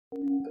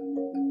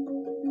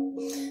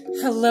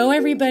Hello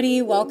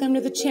everybody, welcome to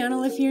the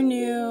channel if you're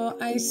new.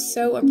 I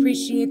so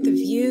appreciate the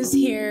views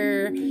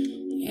here,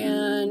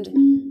 and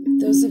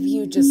those of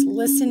you just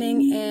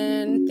listening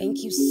in,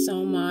 thank you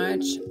so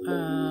much.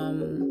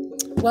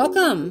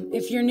 Welcome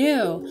if you're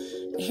new.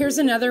 Here's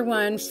another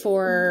one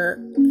for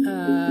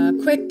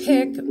quick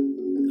pick.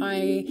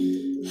 I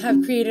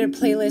have created a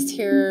playlist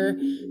here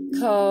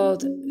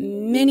called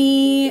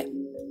Mini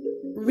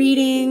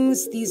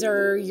Readings. These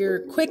are your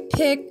quick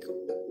pick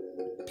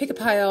a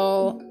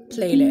pile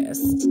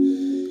playlist,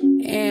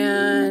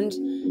 and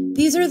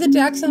these are the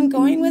decks I'm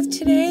going with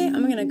today.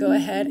 I'm going to go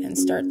ahead and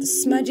start the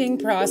smudging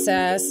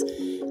process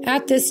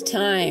at this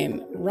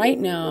time. Right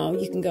now,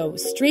 you can go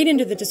straight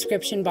into the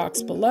description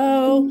box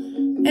below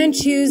and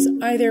choose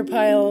either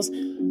piles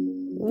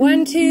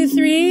 1, 2,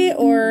 3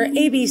 or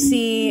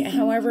ABC,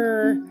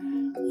 however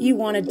you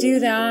want to do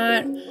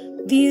that.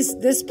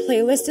 This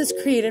playlist is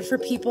created for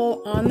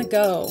people on the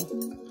go.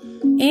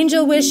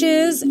 Angel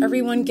wishes,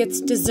 everyone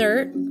gets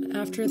dessert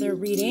after their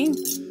reading.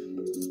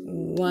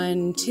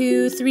 1,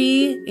 2,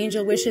 3,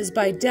 Angel Wishes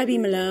by Debbie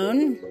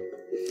Malone.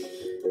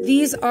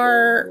 These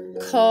are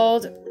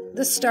called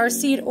the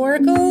Starseed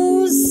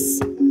Oracles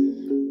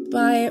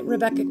by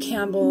Rebecca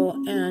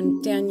Campbell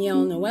and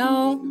Danielle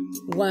Noel.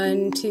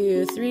 1,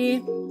 2,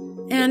 3.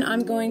 And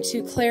I'm going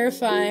to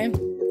clarify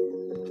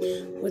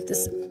with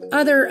this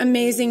other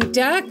amazing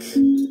deck,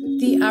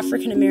 the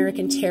African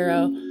American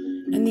Tarot.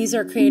 And these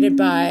are created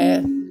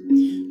by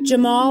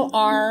Jamal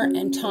R.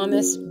 and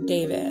Thomas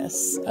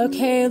Davis.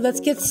 Okay,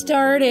 let's get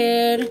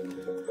started.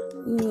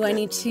 Ooh, I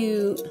need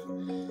to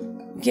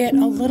get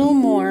a little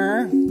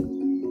more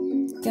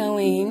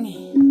going.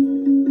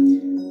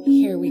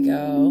 Here we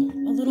go.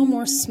 A little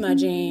more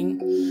smudging.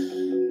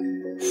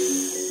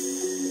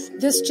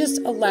 This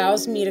just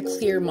allows me to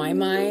clear my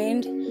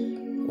mind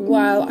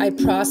while I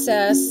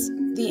process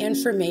the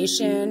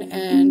information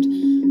and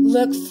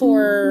look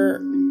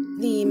for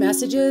the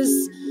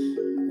messages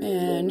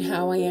and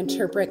how I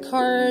interpret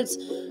cards.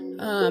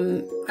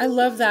 I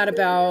love that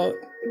about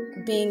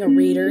being a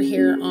reader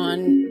here on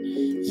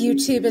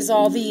YouTube, is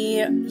all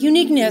the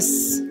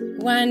uniqueness.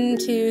 1,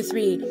 2,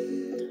 3.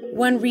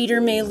 One reader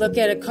may look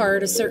at a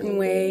card a certain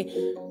way,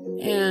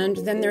 and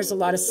then there's a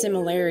lot of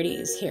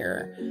similarities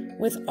here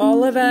with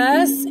all of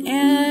us.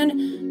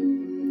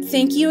 And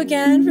thank you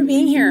again for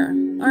being here.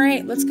 All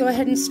right, let's go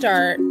ahead and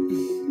start.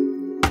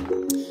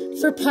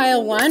 For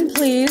pile 1,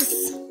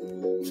 please.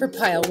 For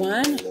pile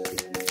 1,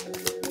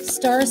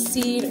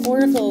 Starseed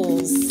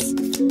Oracles.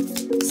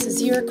 This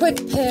is your quick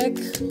pick.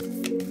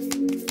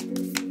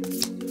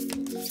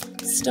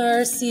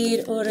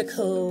 Starseed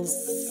Oracles.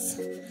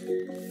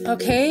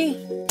 Okay,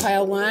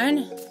 pile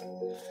 1.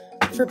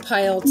 For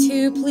pile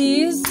 2,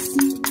 please.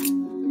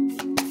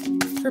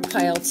 For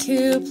pile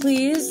 2,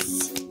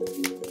 please.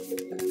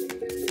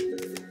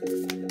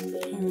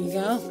 Here we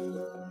go.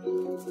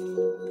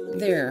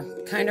 There,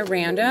 kind of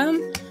random.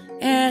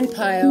 And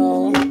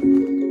pile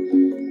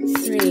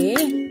 3.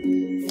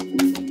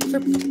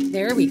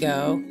 There we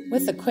go.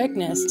 With the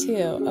quickness,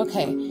 too.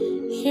 Okay,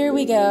 here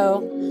we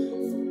go.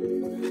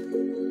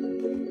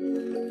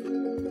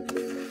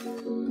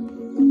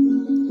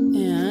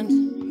 And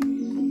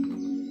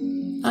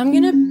I'm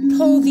going to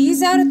pull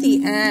these out at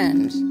the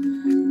end,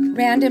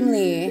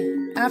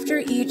 randomly, after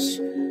each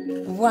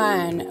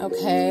one,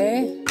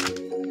 okay?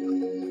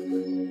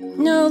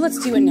 No, let's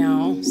do it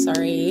now.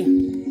 Sorry.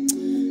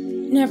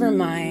 Never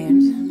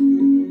mind.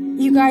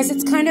 You guys,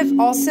 it's kind of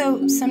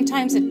also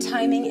sometimes a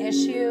timing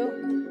issue.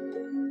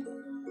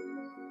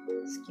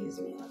 Excuse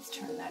me, let's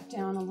turn that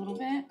down a little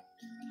bit.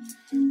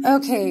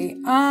 Okay,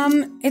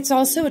 it's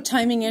also a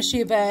timing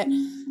issue, but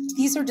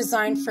these are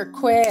designed for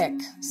quick.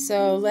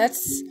 So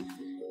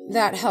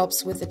that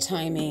helps with the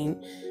timing,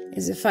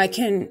 is if I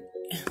can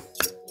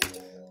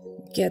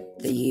get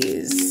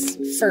these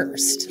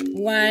first.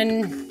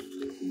 1,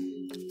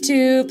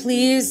 2,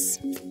 please.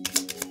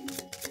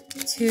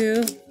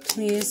 2,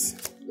 please.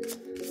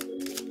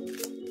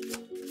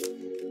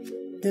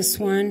 This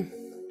one.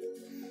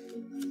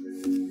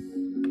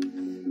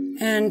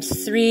 And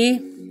 3.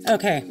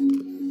 Okay.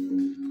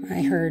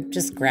 I heard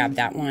just grab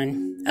that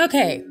one.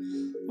 Okay.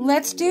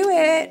 Let's do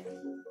it.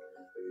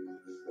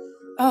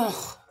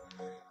 Oh,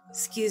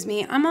 excuse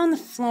me. I'm on the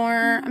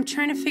floor. I'm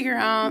trying to figure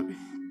out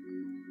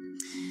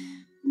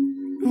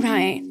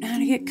how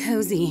to get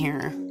cozy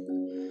here.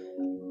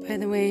 By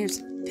the way, here's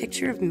a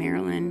picture of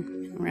Marilyn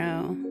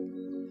Monroe.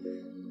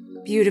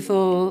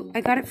 Beautiful. I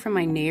got it from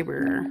my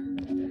neighbor.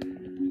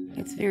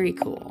 It's very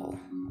cool.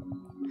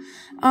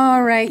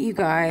 All right, you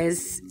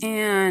guys,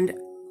 and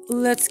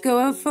let's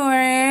go for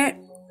it.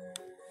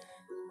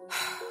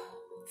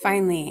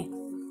 Finally,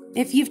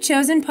 if you've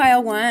chosen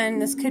pile 1,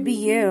 this could be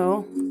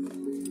you.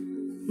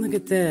 Look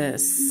at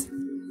this.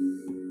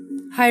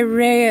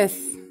 Hyraeus.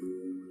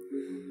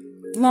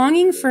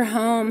 Longing for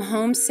home,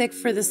 homesick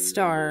for the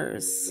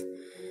stars.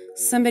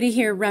 Somebody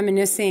here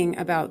reminiscing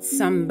about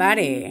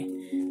somebody.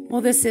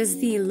 Well, this is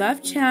the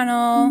love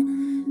channel,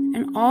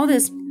 and all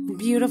this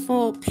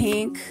beautiful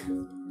pink,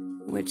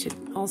 which it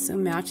also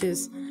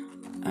matches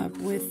up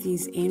with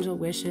these angel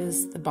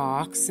wishes, the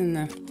box and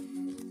the,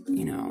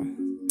 you know,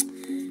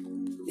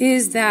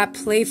 is that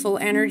playful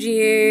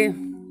energy.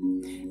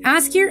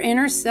 Ask your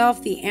inner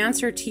self the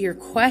answer to your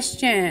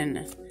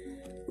question.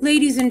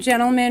 Ladies and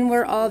gentlemen,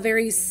 we're all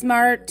very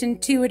smart,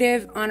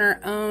 intuitive on our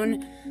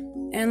own.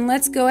 And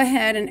let's go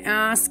ahead and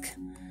ask,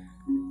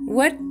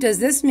 what does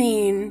this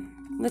mean?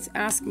 Let's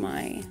ask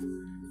my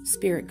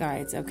spirit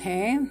guides,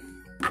 okay?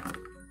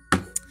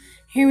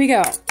 Here we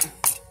go.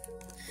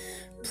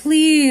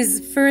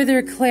 Please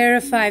further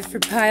clarify for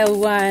pile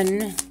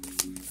 1.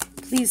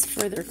 Please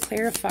further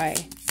clarify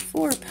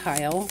for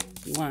pile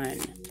 1.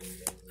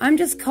 I'm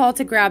just called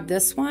to grab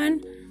this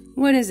one.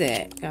 What is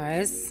it,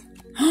 guys?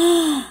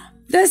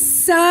 The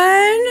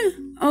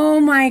sun?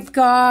 Oh my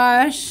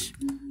gosh.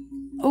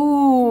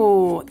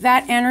 Oh,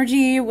 that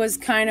energy was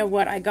kind of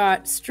what I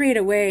got straight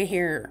away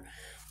here.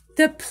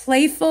 The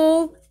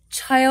playful,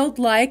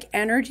 childlike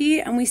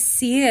energy, and we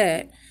see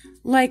it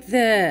like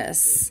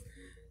this.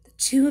 The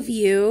two of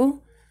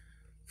you,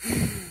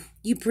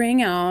 you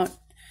bring out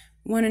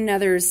one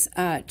another's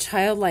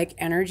childlike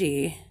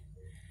energy.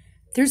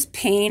 There's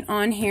paint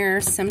on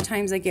here.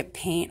 Sometimes I get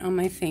paint on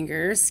my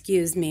fingers.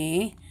 Excuse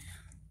me.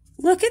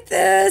 Look at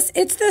this.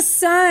 It's the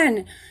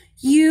sun.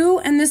 You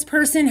and this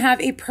person have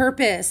a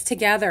purpose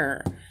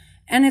together.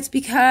 And it's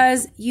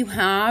because you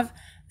have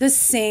the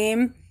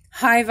same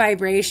high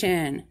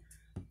vibration.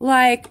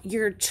 Like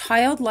your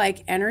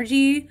childlike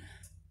energy,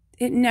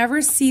 it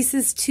never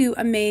ceases to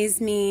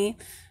amaze me.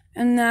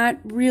 And that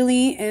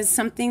really is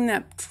something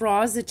that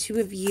draws the two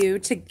of you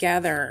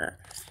together.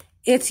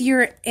 It's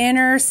your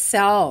inner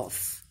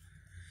self.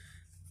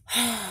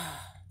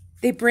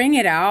 They bring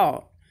it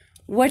out.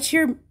 What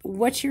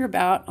you're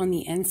about on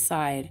the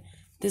inside,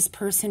 this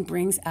person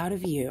brings out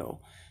of you.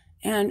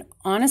 And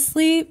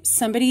honestly,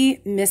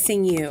 somebody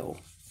missing you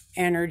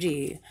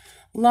energy,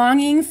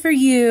 longing for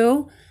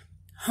you,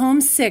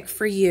 homesick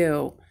for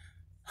you,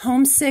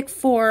 homesick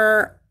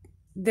for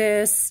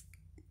this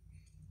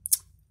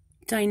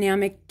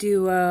dynamic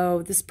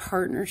duo, this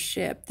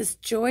partnership, this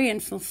joy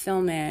and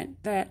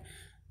fulfillment that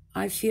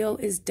I feel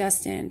is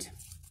destined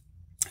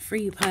for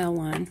you, pile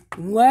 1.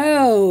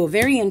 Whoa,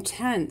 very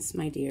intense,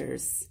 my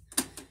dears.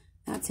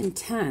 That's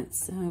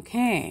intense.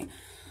 Okay.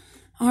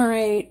 All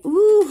right.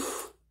 Ooh.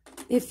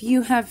 If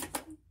you have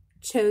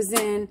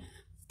chosen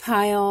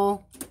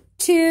pile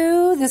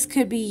 2, this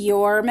could be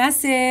your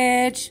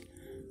message.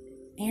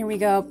 Here we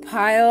go.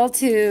 Pile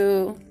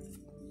 2.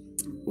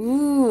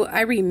 Ooh,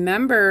 I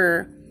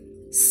remember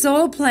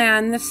soul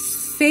plan, the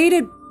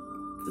fated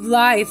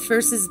life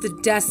versus the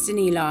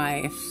destiny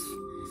life.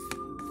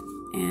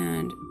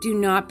 And do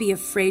not be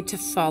afraid to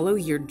follow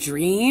your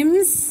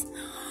dreams.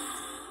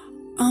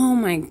 Oh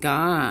my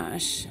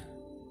gosh.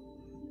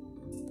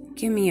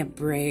 Give me a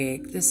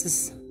break. This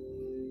is,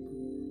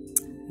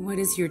 what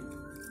is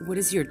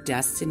your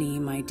destiny,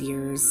 my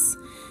dears?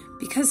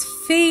 Because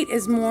fate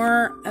is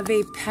more of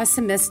a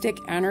pessimistic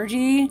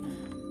energy,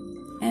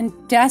 and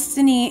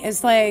destiny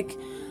is like,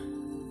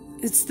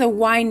 it's the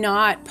why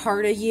not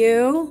part of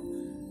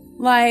you.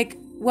 Like,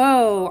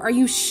 whoa, are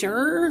you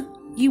sure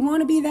you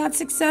want to be that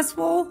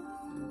successful?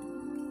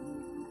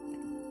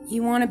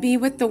 You want to be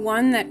with the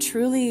one that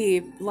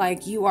truly,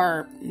 like, you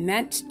are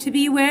meant to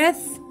be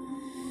with?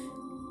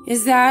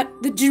 Is that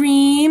the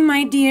dream,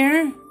 my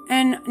dear?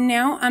 And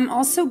now I'm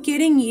also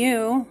getting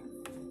you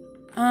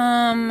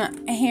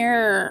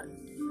here.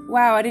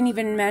 Wow, I didn't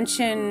even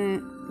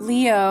mention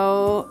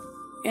Leo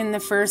in the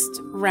first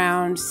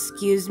round.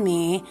 Excuse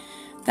me.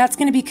 That's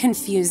going to be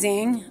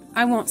confusing.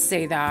 I won't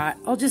say that.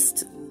 I'll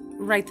just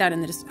write that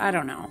in the, I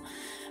don't know.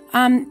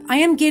 I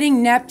am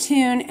getting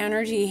Neptune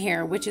energy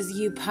here, which is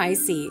you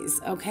Pisces,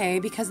 okay?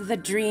 Because of the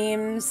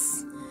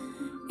dreams.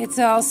 It's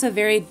also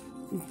very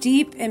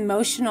deep,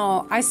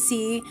 emotional. I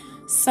see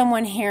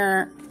someone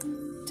here,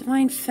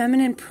 divine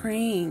feminine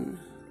praying.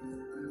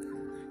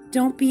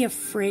 Don't be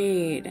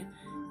afraid.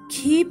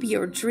 Keep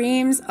your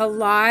dreams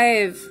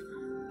alive.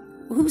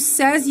 Who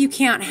says you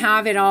can't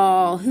have it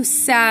all? Who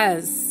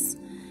says?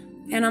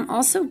 And I'm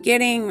also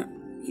getting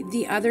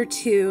the other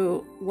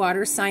 2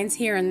 water signs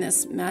here in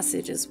this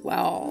message as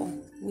well.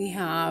 We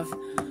have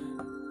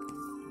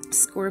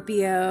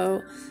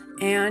Scorpio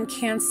and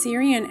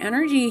Cancerian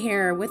energy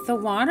here with the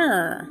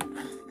water.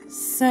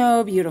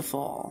 So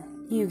beautiful,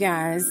 you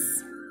guys.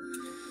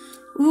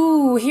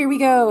 Ooh, here we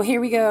go. Here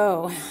we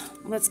go.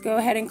 Let's go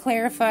ahead and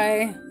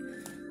clarify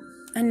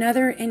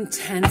another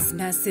intense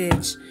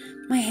message.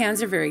 My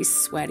hands are very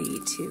sweaty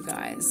too,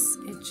 guys.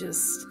 It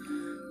just,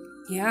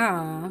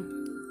 yeah.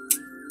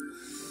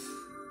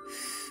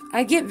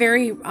 I get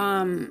very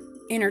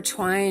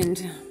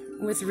intertwined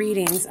with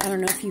readings. I don't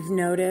know if you've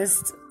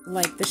noticed,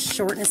 like the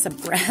shortness of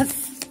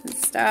breath and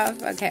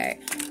stuff. Okay.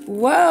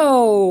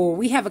 Whoa,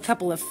 we have a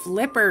couple of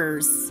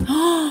flippers.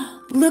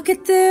 Look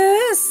at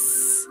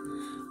this.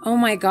 Oh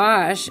my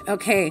gosh.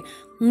 Okay.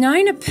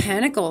 9 of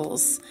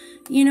Pentacles.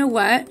 You know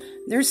what?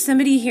 There's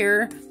somebody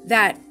here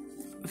that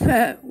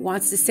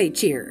wants to say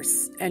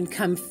cheers and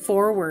come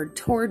forward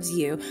towards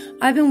you.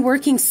 I've been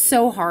working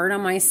so hard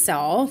on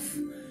myself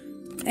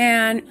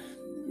And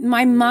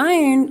my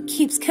mind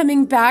keeps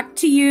coming back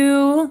to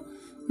you.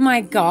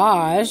 My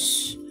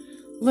gosh.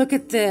 Look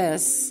at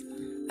this.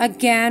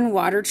 Again,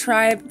 water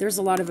tribe. There's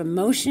a lot of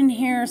emotion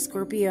here.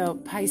 Scorpio,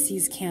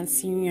 Pisces,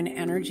 Cancerian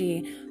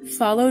energy.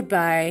 Followed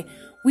by,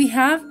 we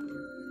have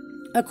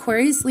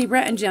Aquarius,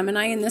 Libra, and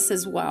Gemini in this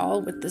as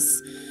well. With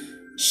this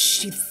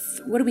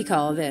sheath. What do we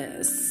call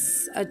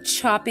this? A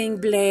chopping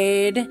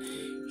blade.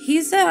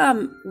 He's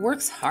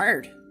works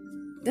hard.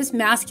 This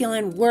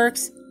masculine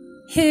works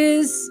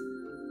his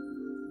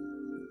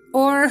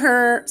or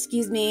her,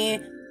 excuse me,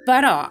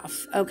 butt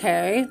off,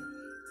 okay?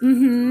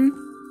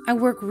 I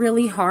work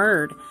really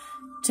hard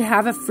to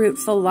have a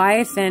fruitful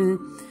life and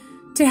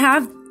to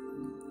have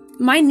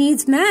my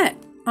needs met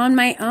on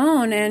my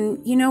own.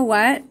 And you know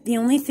what? The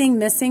only thing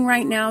missing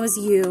right now is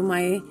you,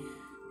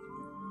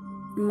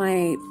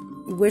 my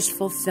wish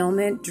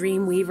fulfillment,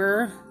 dream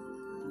weaver,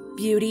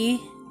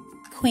 beauty,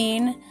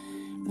 queen.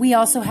 We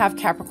also have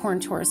Capricorn,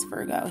 Taurus,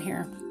 Virgo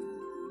here.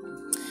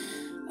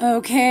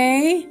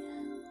 Okay.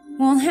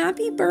 Well,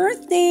 happy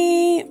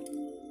birthday,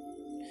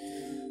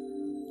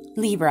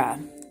 Libra.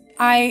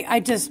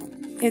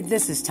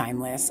 This is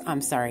timeless.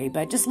 I'm sorry,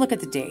 but just look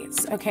at the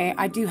dates. Okay.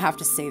 I do have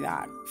to say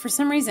that for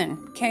some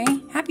reason. Okay.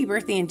 Happy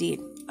birthday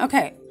indeed.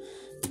 Okay.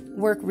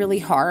 Work really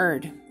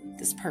hard,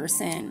 this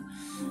person.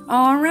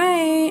 All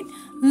right.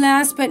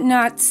 Last but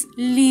not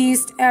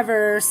least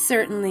ever,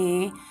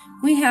 certainly,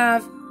 we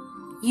have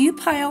you,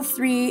 pile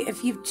 3.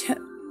 If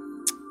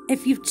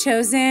you've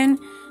chosen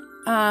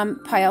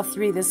pile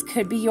 3, this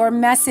could be your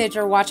message,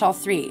 or watch all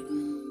 3.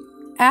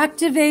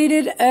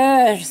 Activated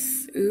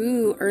Earth.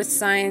 Ooh, Earth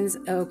signs.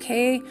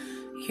 Okay.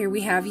 Here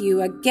we have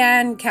you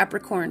again,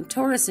 Capricorn,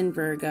 Taurus, and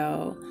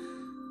Virgo.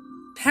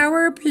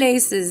 Power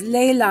places,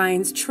 ley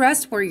lines,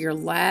 trust where you're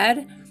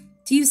led.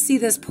 Do you see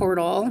this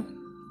portal?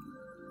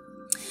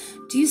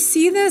 Do you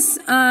see this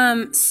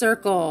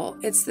circle?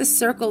 It's the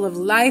circle of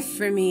life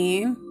for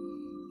me.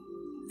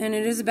 And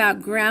it is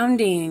about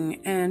grounding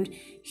and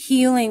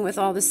healing with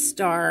all the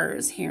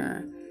stars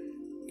here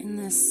in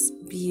this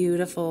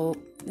beautiful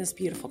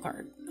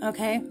card.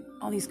 Okay?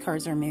 All these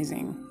cards are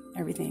amazing.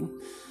 Everything.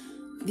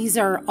 These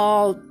are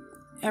all,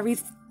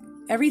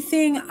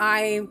 everything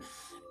I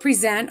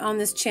present on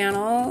this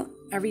channel,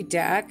 every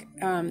deck,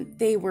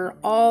 they were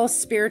all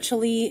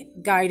spiritually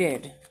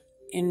guided.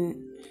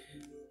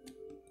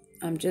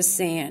 I'm just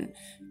saying,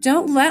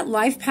 don't let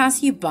life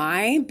pass you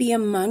by. Be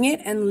among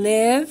it and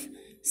live.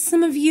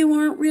 Some of you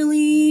aren't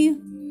really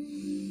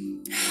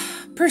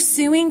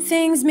pursuing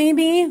things,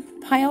 maybe.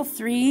 Pile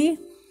 3.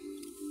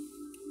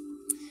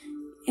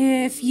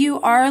 If you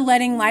are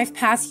letting life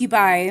pass you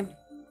by,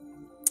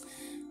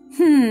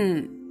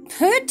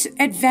 put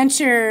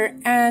adventure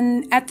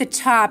at the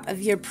top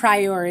of your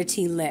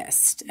priority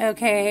list,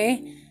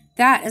 okay?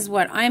 That is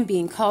what I'm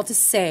being called to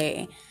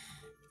say.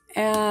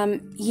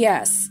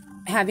 Yes,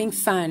 having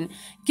fun.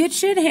 Get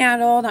shit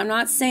handled. I'm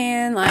not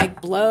saying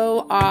like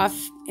blow off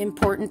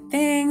important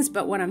things,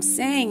 but what I'm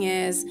saying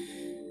is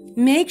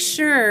make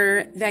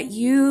sure that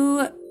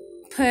you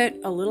put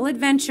a little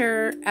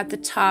adventure at the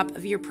top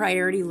of your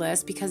priority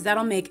list, because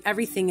that'll make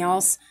everything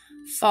else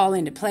fall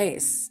into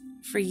place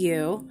for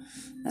you.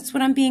 That's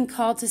what I'm being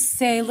called to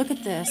say. Look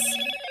at this.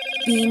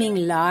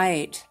 Beaming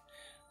light.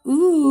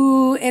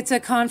 Ooh, it's a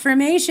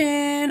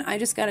confirmation. I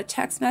just got a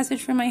text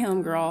message from my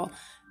homegirl.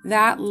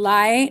 That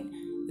light,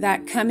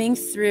 that coming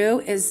through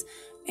is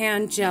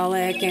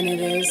angelic, and it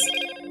is,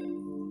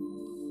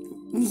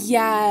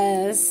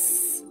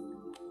 yes.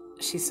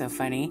 She's so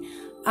funny.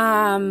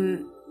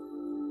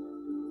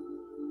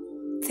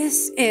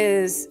 This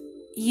is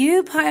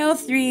you, pile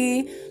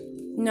 3.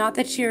 Not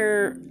that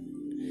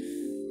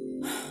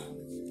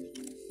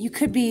you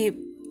could be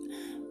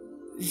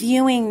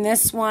viewing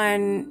this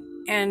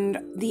one and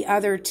the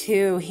other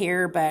 2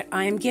 here, but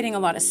I'm getting a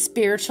lot of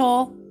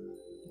spiritual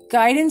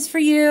guidance for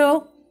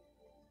you.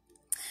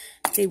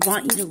 They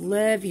want you to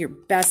live your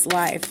best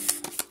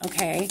life,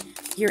 okay?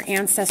 Your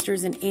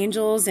ancestors and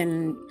angels,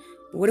 and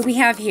what do we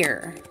have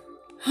here?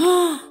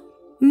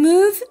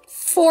 Move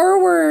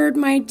forward,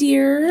 my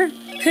dear.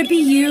 Could be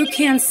you,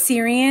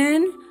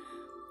 Cancerian.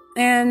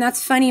 And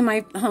that's funny,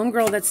 my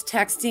homegirl that's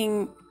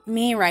texting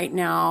me right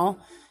now,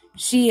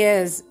 she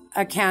is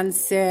a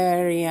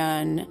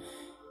Cancerian.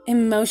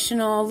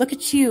 Emotional. Look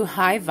at you,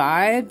 high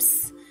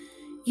vibes.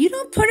 You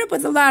don't put up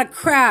with a lot of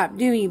crap,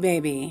 do you,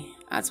 baby?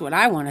 That's what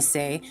I want to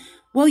say.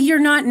 Well, you're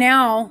not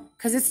now,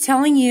 because it's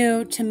telling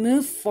you to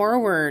move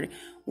forward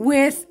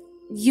with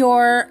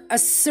your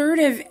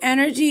assertive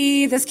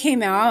energy. This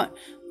came out,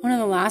 one of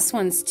the last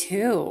ones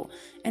too.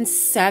 And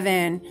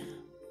 7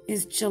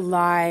 is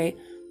July.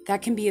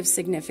 That can be of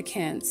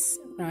significance,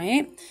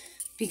 right?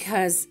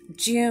 Because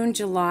June,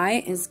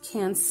 July is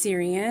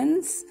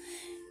Cancerians.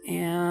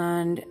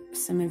 And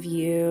some of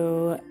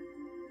you,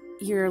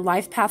 your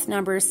life path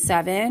number is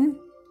 7.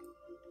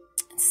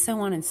 So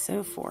on and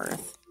so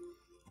forth.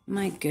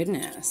 My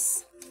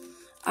goodness.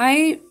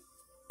 I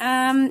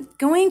am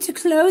going to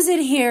close it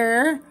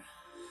here.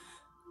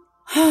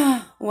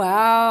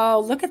 Wow,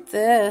 look at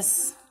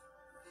this.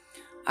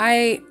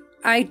 I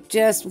I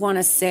just want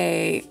to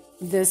say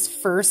this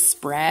first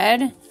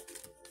spread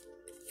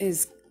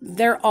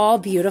they're all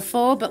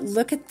beautiful, but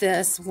look at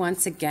this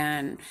once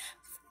again.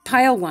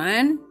 Pile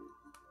 1,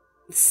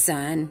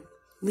 Sun,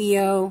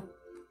 Leo,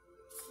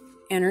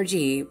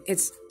 energy.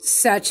 It's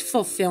such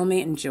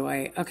fulfillment and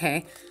joy.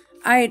 Okay.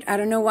 I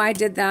don't know why I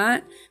did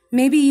that.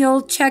 Maybe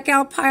you'll check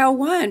out pile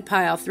 1,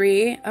 pile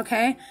 3.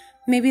 Okay.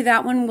 Maybe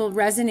that one will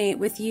resonate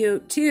with you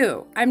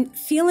too. I'm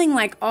feeling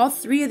like all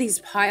 3 of these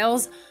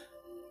piles,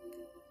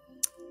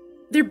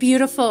 they're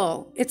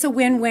beautiful. It's a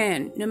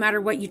win-win no matter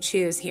what you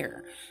choose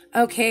here.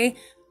 Okay.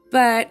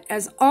 But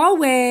as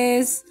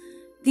always,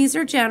 these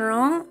are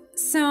general.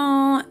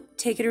 So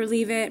take it or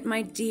leave it,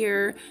 my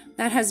dear.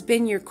 That has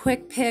been your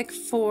quick pick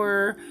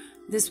for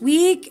this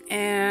week.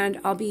 And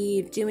I'll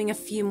be doing a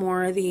few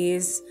more of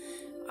these.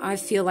 I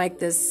feel like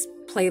this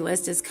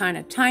playlist is kind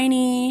of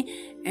tiny.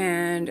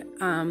 And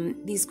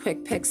these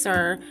quick picks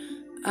are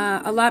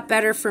a lot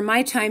better for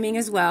my timing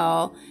as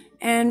well.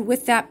 And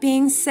with that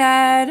being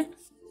said,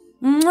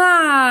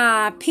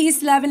 mwah,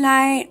 peace, love, and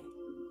light.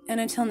 And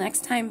until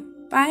next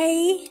time,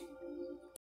 bye.